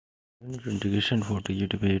Integration for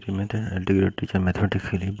tgtmaths method integrated teacher mathematics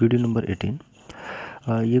के लिए video number 18।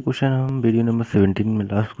 ये क्वेश्चन हम वीडियो नंबर 17 में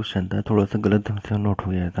लास्ट क्वेश्चन था, थोड़ा सा गलत हमसे नोट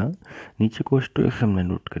हो गया था। नीचे cos 2x हमने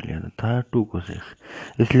नोट कर लिया था 2 cos x,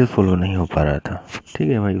 इसलिए सोल्व नहीं हो पा रहा था। ठीक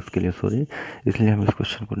है भाई, उसके लिए सॉरी। इसलिए हम इस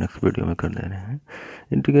क्वेश्चन को नेक्स्ट वीडियो में कर दे रहे हैं।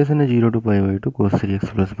 इंटीग्रेशन है 0 to π/2 cos 3x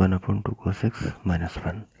 + 1/2 cos x -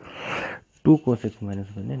 1, 2 cos x -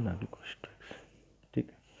 1 है, ना कि cos 2x। ठीक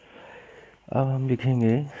है, अब हम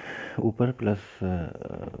लिखेंगे ऊपर प्लस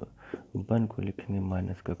 1 को लिखेंगे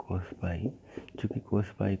माइनस का कोस पाई, चूँकि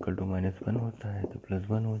कोस पाई इक्वल टू -1 होता है तो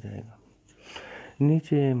 +1 हो जाएगा।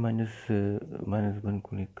 नीचे माइनस 1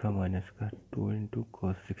 को लिखा माइनस का 2 ×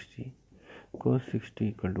 cos 60, cos 60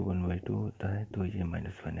 इक्वल टू 1/2 होता है तो ये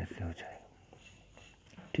 -1 ऐसे हो जाएगा।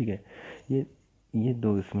 ठीक है, ये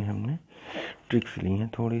दो इसमें हमने ट्रिक्स ली हैं,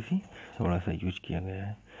 थोड़ा सा यूज किया गया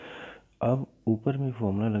है। अब ऊपर में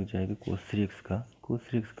फॉर्मूला लग जाएगा cos 3x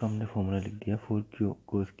का हमने फॉर्मूला लिख दिया 4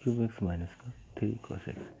 cos क्यूब x माइनस का 3 cos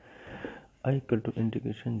x I equal to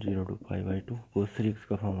integration 0 to π/2 cos 3x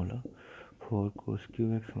का formula 4 cos cube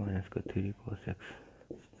x minus का 3 cos x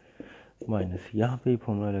माइनस, यहाँ पे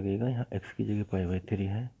फॉर्मूला लगेगा, यहाँ x की जगह π/3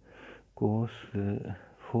 है, cos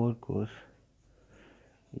 4 cos,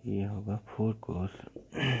 ये होगा 4 cos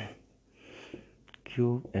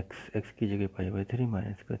क्यूब x की जगह π/3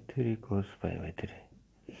 माइनस का 3 cos π/3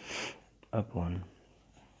 अपॉन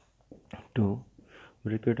 2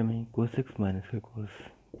 ब्रैकेट में cos x माइनस का cos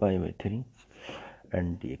π/3 एंड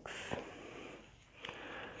dx।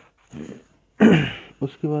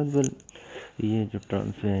 उसके बाद बल ये जो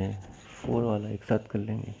टर्म्स है 4 वाला एक साथ कर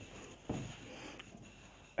लेंगे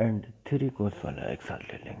एंड 3 cos वाला एक साथ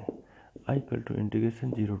ले लेंगे। I equal to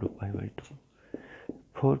integration 0 to π/2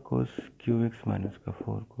 4 cos cube x minus का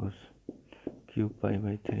 4 cos क्यूब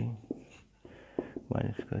π/3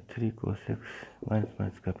 माइनस का 3 cos x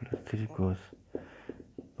माइनस का plus 3 cos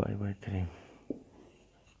π/3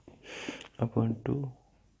 upon 2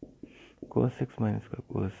 cos x minus का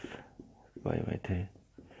cos π/3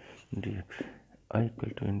 dx। I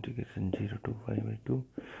equal to integration 0 to π/2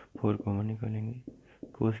 4 common निकालेंगे,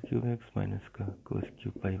 cos क्यूब x माइनस का cos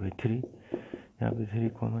cube π/3, यहाँ पे 3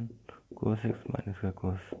 common, cos x minus का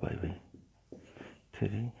cos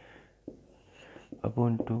π/3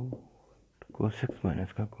 upon 2 cos x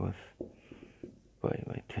minus का cos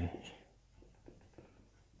π/3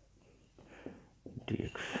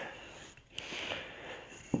 dx।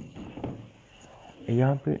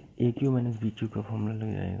 यहाँ पे AQ minus BQ का फॉर्मूला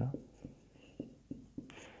लग जाएगा।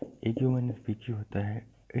 AQ माइनस BQ होता है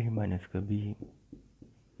A माइनस का B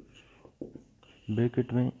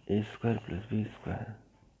ब्रैकेट में A² + B² +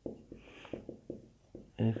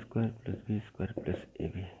 B² +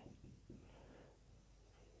 AB।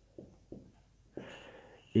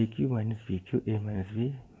 AQ minus BQ A minus B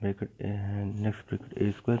bracket next bracket A²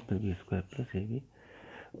 + B² + AB,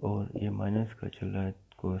 और ये माइनस का चल रहा है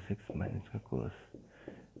cos x माइनस का cos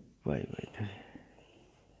π/3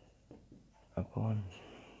 upon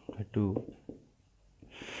 2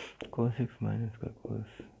 cos x minus का cos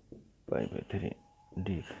π/3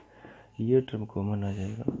 dx। ये टर्म कॉमन आ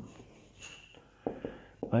जाएगा।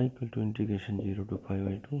 I equal to integration 0 to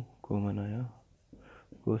π/2 common आया,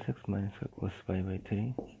 cos x माइनस का cos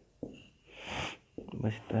π/3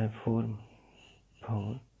 बचता है 4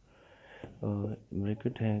 और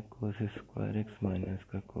ब्रैकेट है cos² x माइनस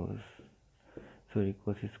का cos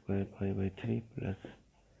π/3 plus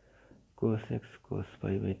cos x cos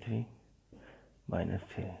π/3 minus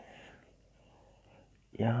 3,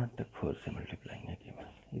 यहाँ तक 4 से मल्टीप्लाई केवल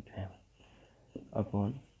इतने अपॉन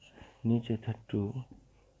नीचे था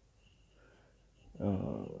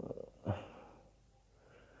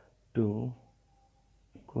 2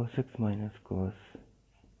 cos x माइनस cos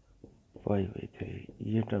π/3,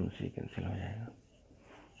 ये टर्म से कैंसिल हो जाएगा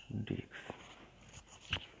dx।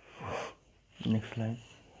 Next line,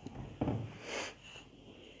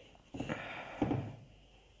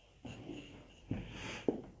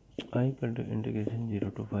 I equal to integration 0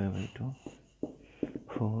 to π/2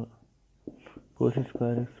 4 cos²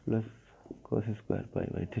 x plus cos²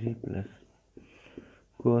 π/3 plus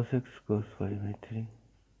cos x cos π/3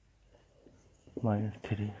 minus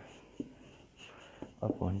 3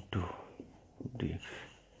 upon 2 dx।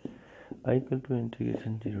 I equal to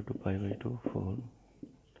integration 0 to π/2 4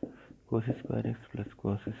 cos² x plus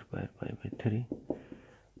cos² π/3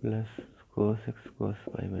 plus cos x cos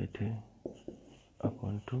π/3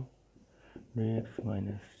 upon 2 dx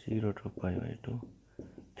minus 0 to π/2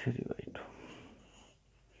 3/2।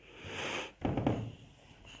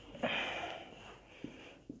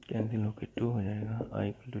 Cancel होकर 2 हो जाएगा। I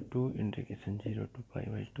equal to 2 integration 0 to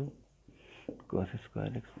π/2 cos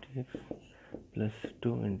square x dx plus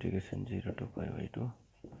 2 integration 0 to pi by 2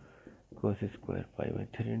 cos square pi by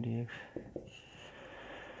 3 dx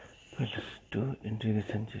plus 2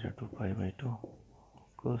 integration 0 to pi by 2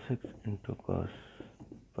 cos x into cos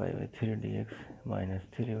pi by 3 dx minus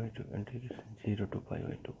 3 by 2 integration 0 to pi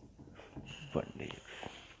by 2 1 dx।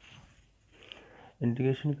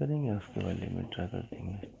 Integration करेंगे उसके बाद limit draw कर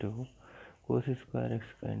देंगे। तो cos square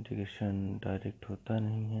x का integration direct होता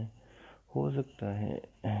नहीं है, हो सकता है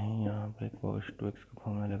यहाँ पे कोस 2x का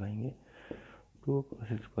फॉर्मूला लगाएंगे 2 कोस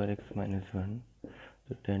स्क्वायर एक्स माइनस 1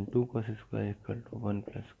 तो ten 2 cos square equal to 1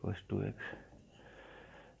 plus cos 2x।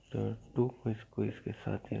 तो 2 को इसको इसके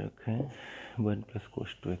साथ ही रखें 1 प्लस कोस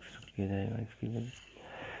 2x रख दिया जाएगा। इसकी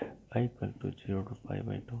वजह I equal to 0 to pi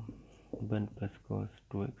by 2 1 plus cos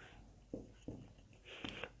 2x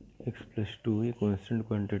x plus 2 ये कॉन्स्टेंट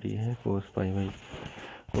क्वांटिटी है कोस पाई बाई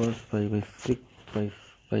 6 पाई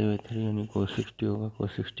बाई 3 यानी कोस 60 होगा।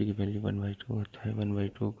 कोस 60 की वैल्यू 1/2 होता है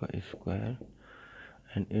 1/2 का square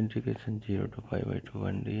and integration 0 to pi by 2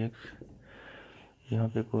 1 dx। यहाँ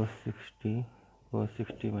पे कोस 60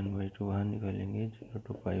 1/2 बाहर निकालेंगे 0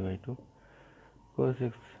 to pi by 2 cos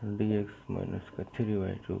x dx minus का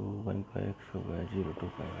 3/2 1 का x हो गया 0 to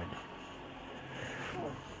pi by 2।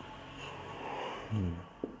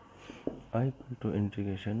 I equal to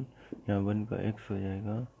integration यहाँ 1 का x हो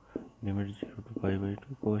जाएगा limit 0 to pi by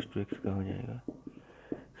 2 cos 2x का हो जाएगा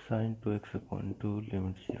sign 2x upon 2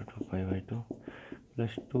 limit 0 to pi by 2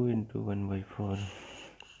 plus 2 into 1/4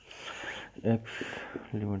 x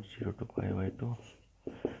limit 0 to pi by 2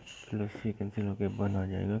 plus ये कैंसिल होकर 1 आ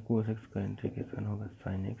जाएगा। कोस x का इंटीग्रेशन होगा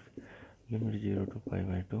sign x limit 0 to pi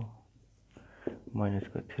by 2 minus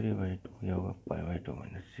का 3/2 यह होगा पाई बाई 2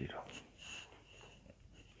 माइनस 0।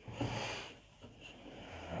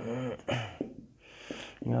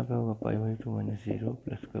 यहाँ पे होगा पाई बाई 2 माइनस 0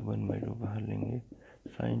 प्लस का 1/2 बाहर लेंगे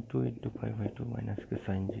sign 2 into pi by 2 minus का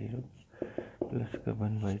साइन 0 प्लस का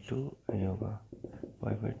 1/2 ये होगा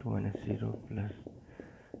pi by 2 minus 0 plus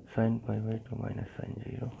sine pi by 2 minus sign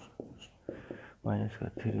 0 minus का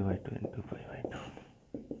 3/2 into pi by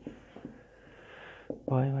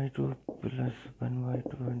 2 plus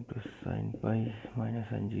 1/2 into sine pi minus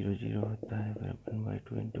sign 0 0 होता है फिर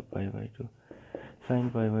 1/2 into pi by 2 sine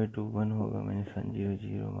pi by 2 1 होगा minus sign 0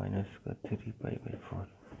 0 minus का 3 pi by 4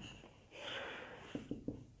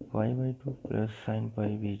 pi by 2 plus sine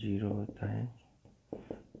pi भी 0 होता है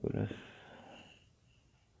plus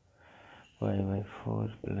pi by 4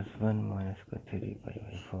 plus 1 minus का 3 पाई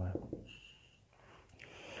बाई 4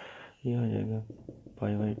 ये हो जाएगा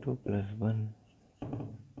पाई बाई 2 प्लस 1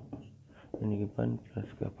 यानी कि 1 प्लस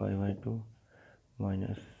का pi by 2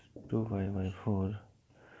 minus 2 pi by 4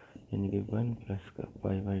 यानी कि 1 प्लस का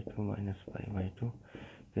pi by 2 minus pi by 2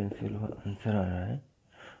 cancel हुआ आंसर आ रहा है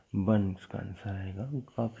 1 इसका आंसर आएगा।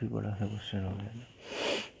 काफ़ी बड़ा सा क्वेश्चन हो गया।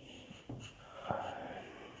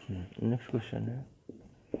 नेक्स्ट क्वेश्चन है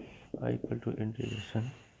I equal to integration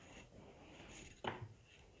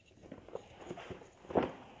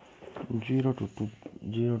 0 to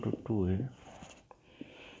 2 है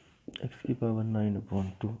x की power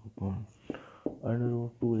 9/2 upon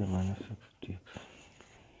 √2a minus x dx।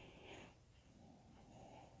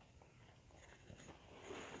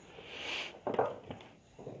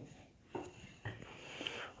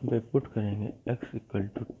 अब पुट करेंगे x equal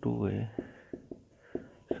to 2a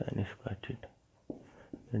sine square theta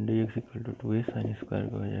and dx equal to 2a sine square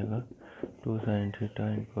का हो जाएगा 2 sine theta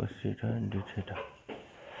and cos theta and D theta.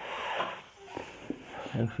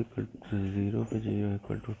 x equal to 0 पे 0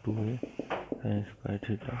 equal to 2a sine square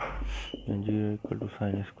theta and 0 equal to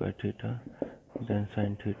sine square theta then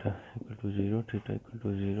sine theta equal to 0 theta equal to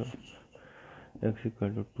 0 x equal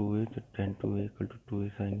to 2a तो ten 2a equal to 2a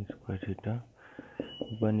sine square theta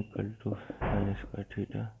 1 equal to sine square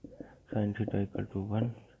theta sine theta equal to 1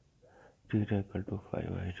 theta equal to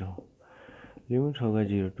 5/2 limit होगा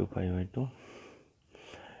 0 to 5/2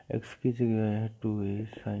 x की जगह है 2a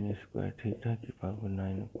sine square theta की power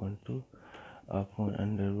 9/2 upon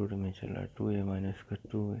under root में चला 2a minus का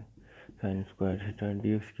 2a sine square theta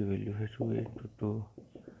dx की value है 2a into 2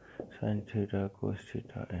 sine theta cos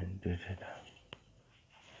theta and D theta.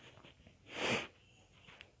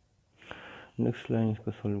 Next line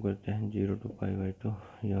इसको सॉल्व करते हैं 0 टू पाई/2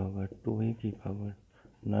 यह होगा 2a की power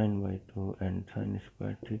 9/2 and sine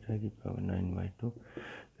square theta की पावर 9/2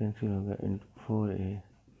 कैंसिल होगा into 4a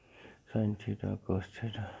sine theta cos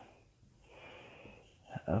theta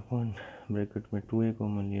upon bracket में 2a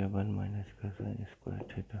कॉमन लिया 1 माइनस का sine square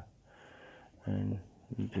theta and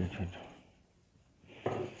D theta.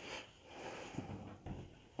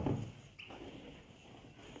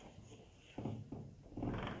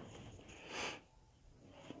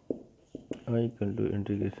 I equal to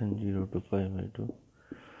integration 0 to pi by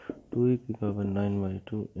 2 की power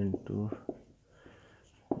 9/2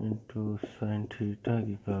 into sine theta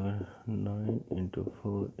की power 9 into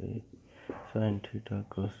 4a sine theta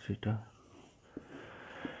cos theta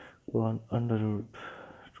 1 under root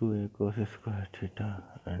 2a cos square theta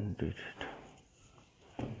and D theta.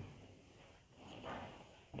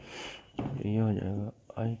 ये हो जाएगा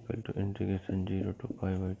I equal to integration 0 to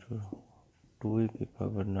pi by 2a की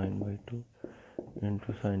power 9/2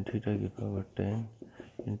 into sine theta की power 10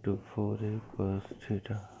 into 4a cos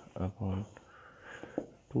theta upon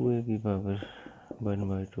 2a की power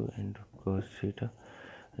 1/2 into cos theta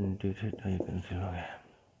and D theta. ये cancel हो गया।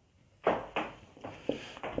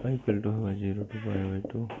 I equal to होगा 0 to पाई बाई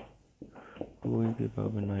 2a की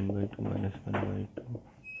power 9/2 minus 1/2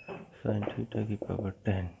 sine theta की power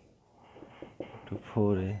 10 into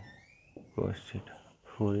 4a cos theta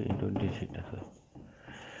 4a into D theta.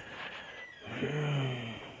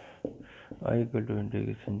 I equal to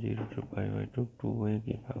integration 0 to pi by 2a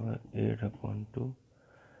की power 8/2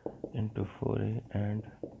 into 4a and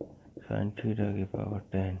sine theta की power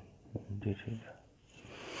 10 D theta.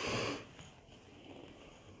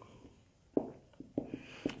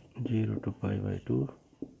 0 to pi by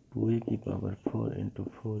 2a की power 4 into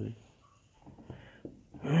 4a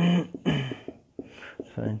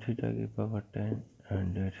sine theta की power 10 and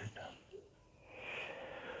D theta.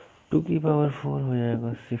 2 की power 4 हो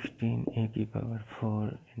जाएगा 16 a की power 4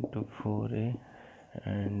 into 4a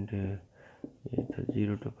and ये था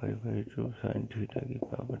 0 to pi by 2 sine theta की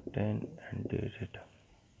power 10 and D theta.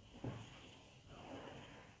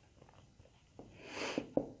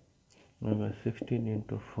 Number 16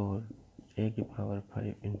 into 4 a की power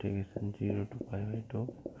 5 integration 0 to pi by 2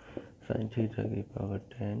 sine theta की पावर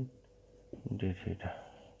 10 डी थीटा।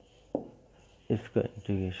 इसका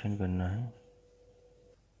इंटीग्रेशन करना है।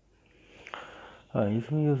 हाँ,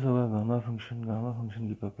 इसमें यूज़ होगा गामा फंक्शन। गामा फंक्शन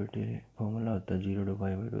की प्रॉपर्टी फॉर्मूला होता है 0 to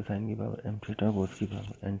पाई बाई 2 साइन की पावर m थीटा कोस की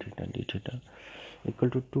power n theta D theta equal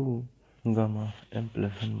to 2 gamma m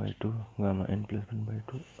plus 1/2 gamma n plus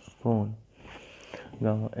 1/2 upon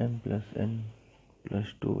gamma m plus n plus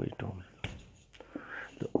 2/2।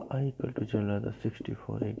 तो I equal to चल रहा था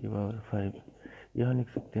 64 a की power 5। यहाँ लिख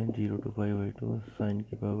सकते हैं 0 to पाई बाई 2 साइन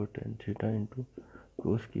की पावर 10 थीटा इंटू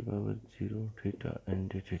कोस की power 0 theta and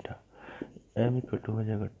D theta. m equal to हो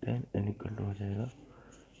जाएगा 10, n इक्वल टू हो जाएगा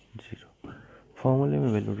 0। फॉर्मूले में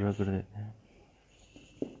वैल्यू ड्रा कर देते हैं।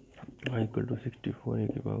 आई इक्वल टू 64 a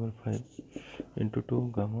की power 5 into 2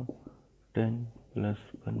 gamma 10 plus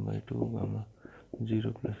 1/2 gamma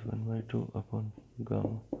 0 plus 1/2 upon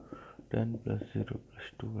gamma 10 plus 0 plus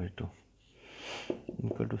 2/2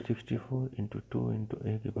 equal to 64 into 2 into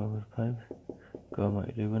a की power 5 gamma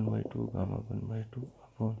 11/2 gamma 1/2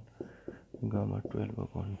 upon gamma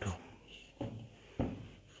 12/2।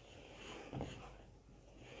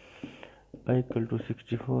 I equal to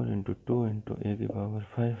 64 into 2 into a की power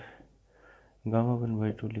 5 gamma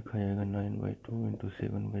 1/2 लिखा जाएगा 9/2 into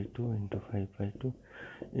 7/2 into 5/2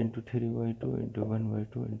 into 3/2 into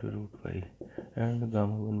 1/2 into root pi and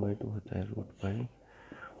gamma 1/2 होता है root pi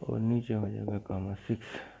और नीचे हो जाएगा gamma 6।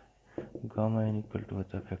 Gamma n equal to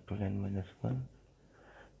होता है फैक्टोरियल n माइनस 1।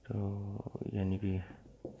 तो यानी कि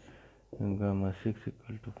gamma 6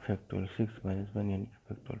 equal two factorial 6 minus 1 यानी कि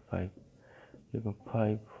फैक्टोरियल 5। देखो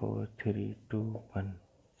 5 4 3 2 1।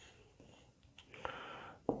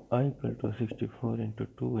 I equal to 64 into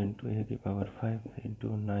 2 into a की power 5 into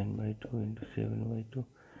 9/2 into 7/2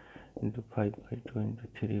 into 5/2 into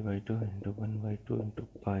 3/2 into 1/2 into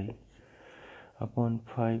pi upon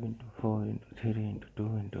 5 into 4 into 3 into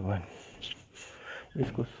 2 into 1।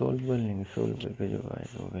 इसको सोल्व कर लेंगे। सोल्व करके जो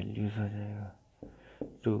आएगा वो वैल्यूज आ जाएगा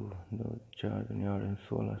 2 2 4 8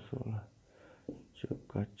 16 16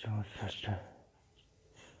 चौका 64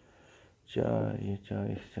 4 ये 4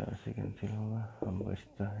 इस 4 से कैंसिल होगा। हम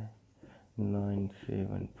बचता है 9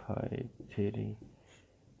 7 5 3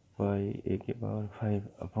 पाई a की पावर 5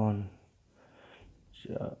 अपॉन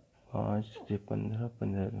 5 से 15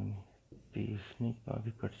 15 30 नहीं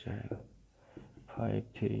काफ़ी कट जाएगा 5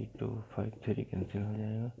 3 2 5 3 कैंसिल हो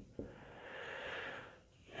जाएगा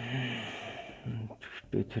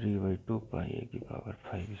 53/2 पाई a की पावर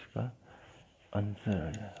 5 इसका आंसर आ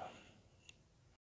जाएगा।